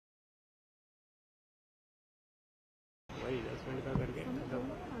Replacement का करके खत्म।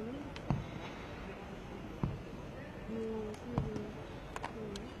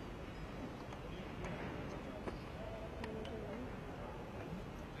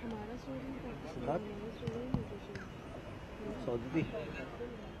 Saudi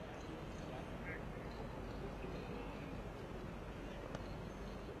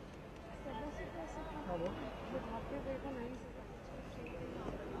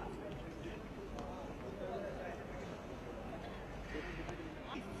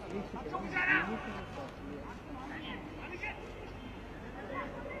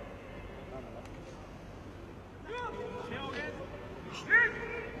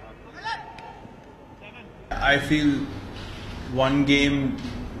I feel one game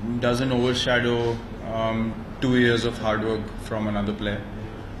doesn't overshadow 2 years of hard work from another player.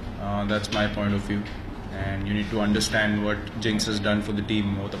 That's my point of view. And you need to understand what Jinx has done for the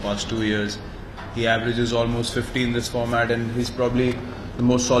team over the past 2 years. He averages almost 50 in this format, and he's probably the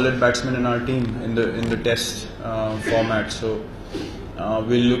most solid batsman in our team in the Test format. So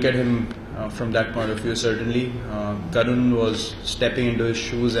we'll look at him from that point of view. Certainly, Karun was stepping into his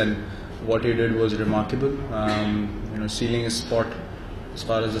shoes, and what he did was remarkable. Sealing his spot as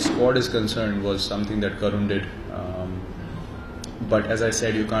far as the squad is concerned was something that Karun did. But as I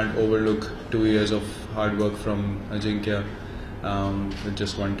said, you can't overlook 2 years of hard work from Ajinkya with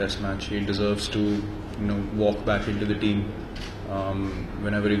just one Test match. He deserves to, walk back into the team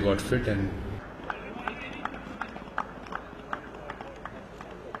whenever he got fit. And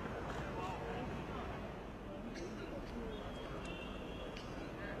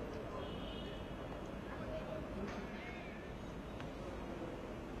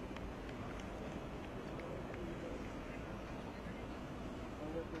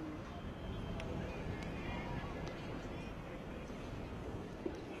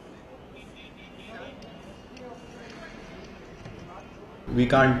we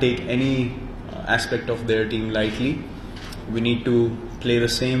can't take any aspect of their team lightly. We need to play the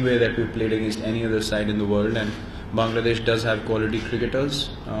same way that we played against any other side in the world, and Bangladesh does have quality cricketers.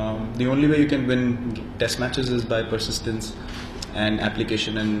 The only way you can win Test matches is by persistence and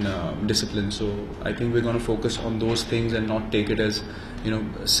application and discipline. So I think we're going to focus on those things and not take it as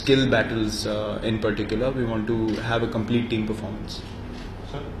skill battles in particular. We want to have a complete team performance.